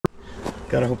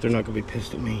God, I hope they're not gonna be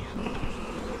pissed at me.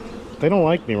 They don't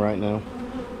like me right now.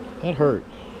 That hurt.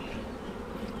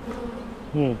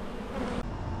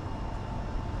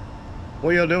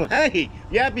 What y'all doing? Hey,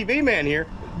 YappyBeeman here.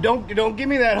 Don't give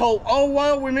me that whole, oh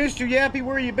well, we missed you, Yappy,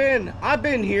 where you been? I've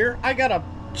been here. I got a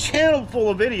channel full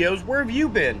of videos. Where have you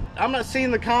been? I'm not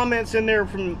seeing the comments in there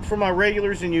from my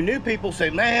regulars and you new people say,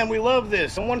 man, we love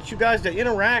this. I want you guys to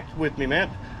interact with me, man.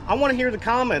 I want to hear the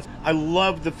comments. I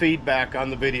love the feedback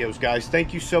on the videos, guys.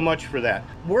 Thank you so much for that.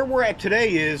 Where we're at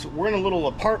today is we're in a little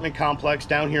apartment complex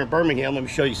down here in Birmingham. Let me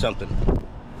show you something.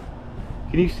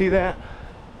 Can you see that?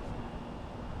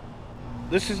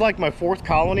 This is like my 4th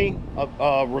colony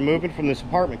of removing from this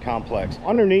apartment complex.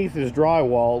 Underneath is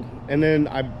drywalled, and then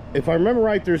if I remember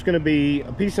right, there's going to be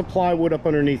a piece of plywood up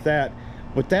underneath that.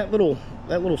 But that little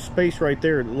space right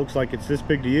there, it looks like it's this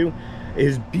big to you,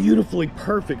 is beautifully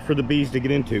perfect for the bees to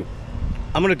get into.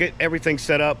 I'm gonna get everything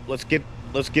set up. Let's get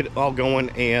it all going,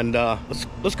 and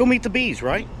let's go meet the bees,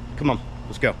 right? Come on,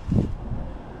 let's go.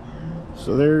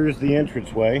 So there's the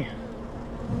entranceway.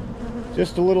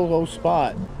 Just a little low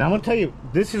spot. Now I'm gonna tell you,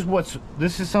 this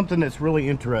is something that's really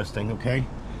interesting, okay?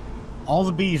 All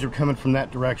the bees are coming from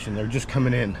that direction. They're just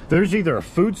coming in. There's either a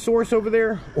food source over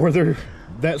there, or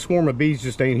that swarm of bees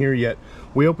just ain't here yet.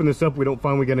 We open this up, we don't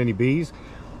find we got any bees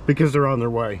because they're on their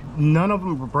way. None of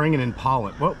them are bringing in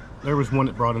pollen. Well, there was one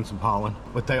that brought in some pollen,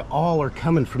 but they all are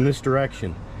coming from this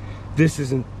direction.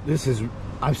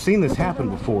 I've seen this happen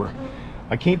before.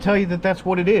 I can't tell you that that's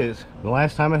what it is. The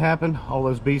last time it happened, all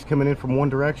those bees coming in from one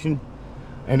direction,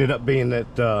 ended up being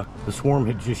that the swarm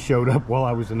had just showed up while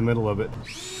I was in the middle of it.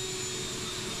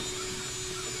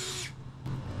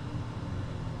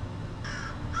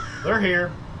 They're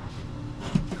here.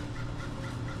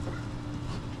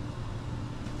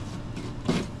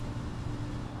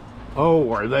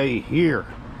 Oh, are they here?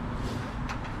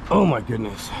 Oh my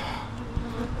goodness.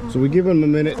 So we give them a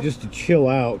minute just to chill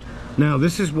out. Now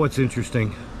this is what's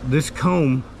interesting. This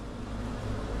comb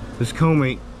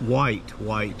ain't white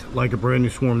like a brand new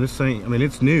swarm. This ain't, I mean,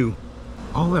 it's new.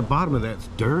 All that bottom of that's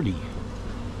dirty.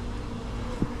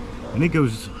 And it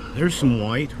goes, there's some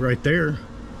white right there.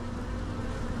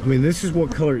 I mean, this is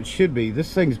what color it should be.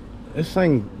 This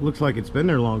thing looks like it's been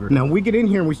there longer. Now we get in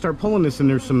here and we start pulling this, and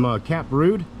there's some capped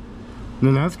brood. And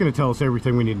then that's going to tell us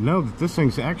everything we need to know, that this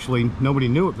thing's actually, nobody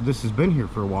knew it, but this has been here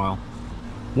for a while.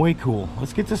 Way cool.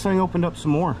 Let's get this thing opened up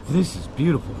some more. This is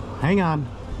beautiful. Hang on.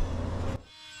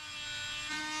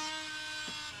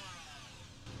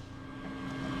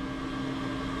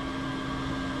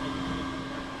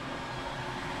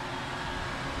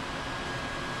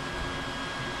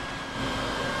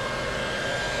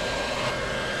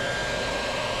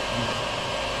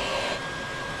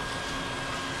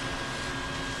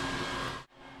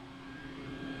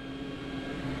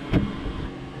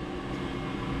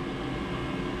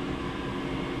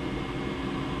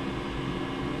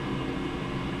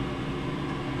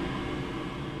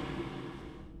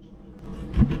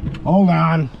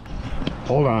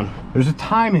 Hold on. There's a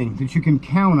timing that you can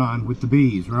count on with the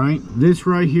bees, right? This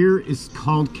right here is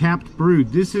called capped brood.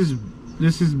 This is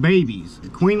babies. The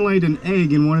queen laid an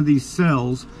egg in one of these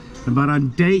cells. About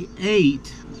on day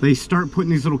 8, they start putting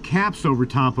these little caps over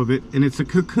top of it, and it's a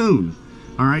cocoon.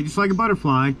 All right, just like a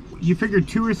butterfly. You figure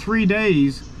 2 or 3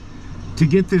 days to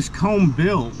get this comb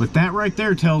built, but that right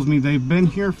there tells me they've been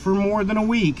here for more than a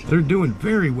week. They're doing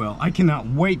very well. I cannot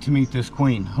wait to meet this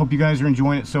queen. Hope you guys are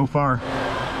enjoying it so far.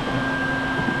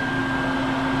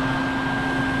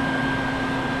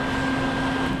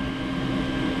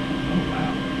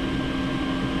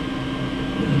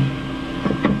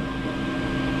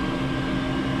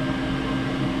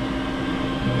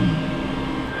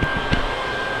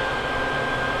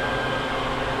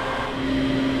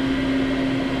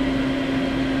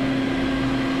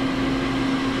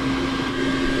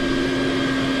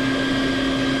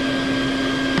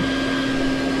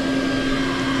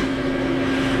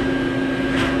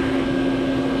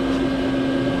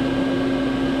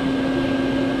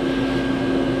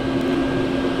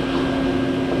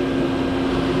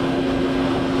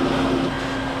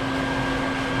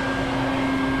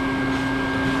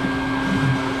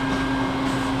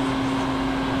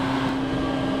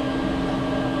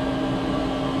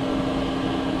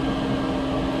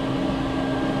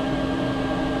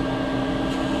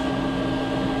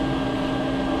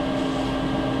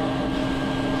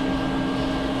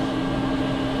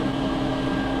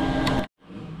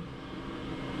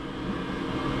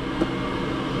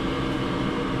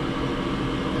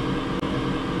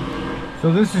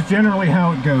 So this is generally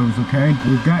how it goes, okay?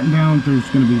 We've gotten down, there's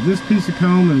going to be this piece of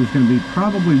comb, and there's going to be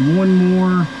probably one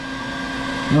more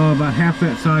about half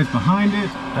that size behind it.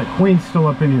 That queen's still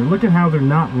up in here. Look at how they're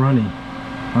not running.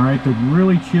 All right, they're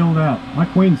really chilled out. My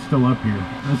queen's still up here.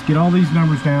 Let's get all these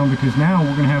numbers down, because now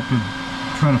we're gonna have to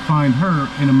try to find her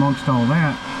in amongst all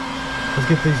that. Let's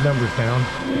get these numbers down.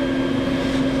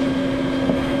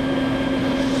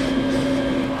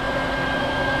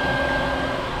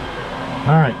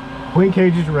 All right, queen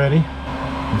cage is ready.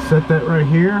 Let's set that right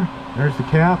here. There's the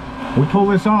cap. We pull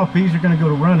this off, bees are gonna go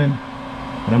to running,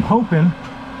 and I'm hoping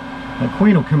that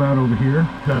queen will come out over here.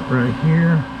 Cut right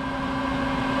here.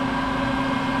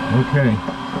 Okay,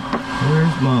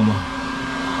 where's mama?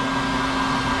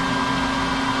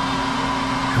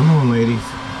 Come on, ladies.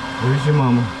 Where's your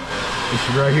mama? Is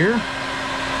she right here?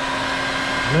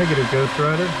 Negative, Ghost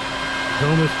Rider.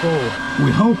 Home is full.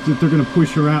 We hope that they're going to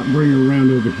push her out and bring her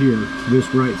around over here to this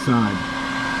right side.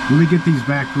 Let me get these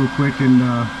back real quick, and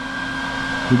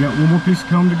we got one more piece of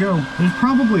comb to go. There's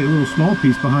probably a little small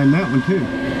piece behind that one too.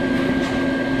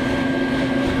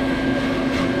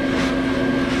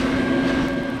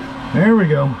 There we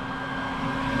go.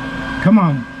 Come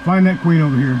on, find that queen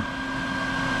over here.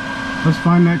 Let's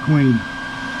find that queen.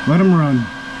 Let them run.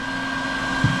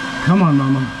 Come on,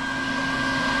 mama.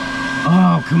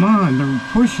 Oh, come on, they're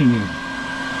pushing you.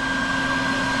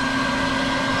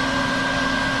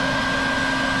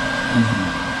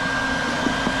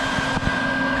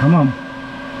 Come on.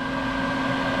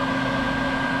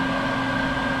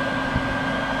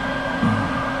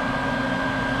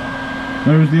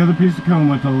 There's the other piece of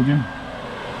comb I told you.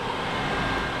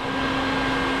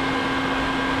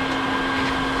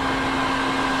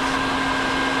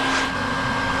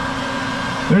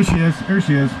 There she is, there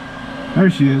she is, there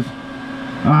she is.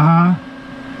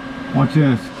 Watch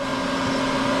this.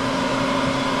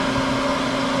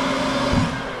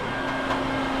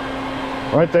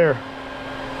 Right there.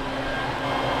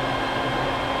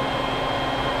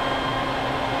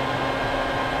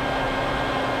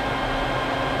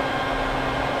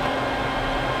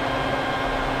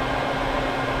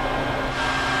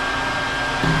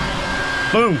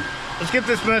 Boom. Let's get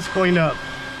this mess cleaned up.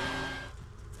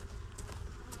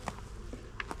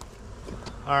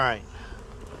 All right.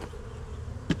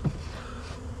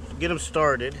 Get them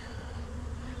started.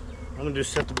 I'm gonna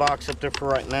just set the box up there for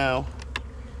right now.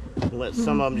 Let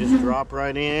some of them just drop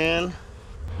right in.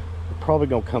 They're probably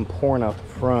gonna come pouring out the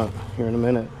front here in a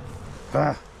minute.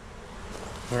 All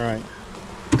right.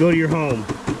 Go to your home.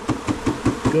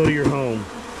 Go to your home.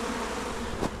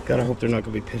 Gotta hope they're not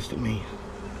gonna be pissed at me.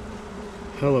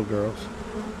 Hello, girls.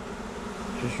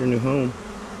 Just your new home.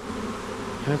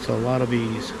 That's a lot of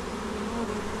bees.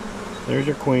 There's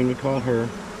your queen, we call her.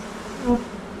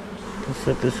 Let's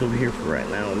set this over here for right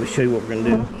now. Let me show you what we're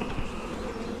gonna do.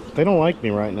 They don't like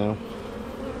me right now.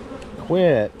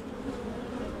 Quit.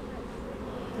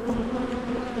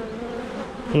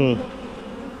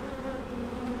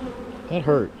 That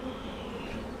hurt.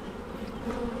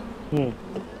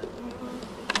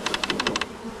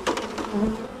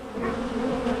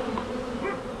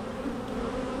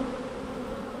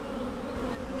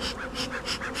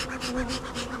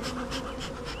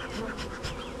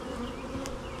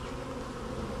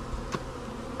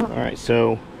 Alright,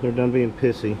 so they're done being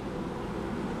pissy.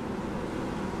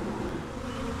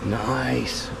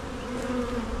 Nice.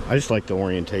 I just like the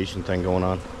orientation thing going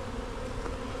on.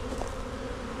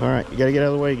 Alright, you gotta get out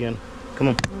of the way again. Come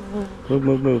on. Move,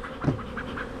 move, move.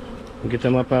 We'll get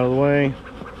them up out of the way.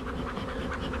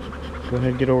 Go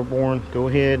ahead, get overborne. Go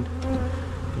ahead.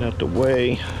 Get out the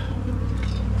way.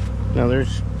 Now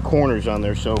there's corners on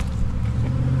there, so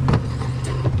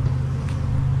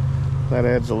that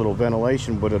adds a little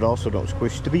ventilation, but it also don't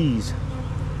squish the bees.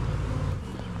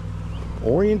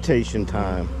 Orientation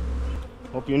time.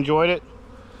 Hope you enjoyed it.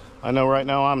 I know right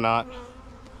now I'm not.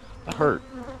 That hurt.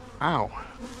 Ow.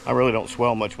 I really don't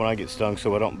swell much when I get stung,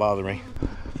 so it don't bother me.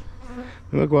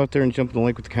 Maybe I'll go out there and jump in the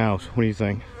lake with the cows. What do you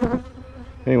think?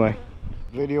 Anyway,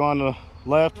 video on the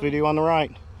left, video on the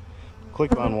right.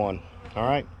 Click on one. All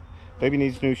right. Baby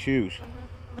needs new shoes.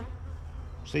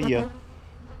 See ya.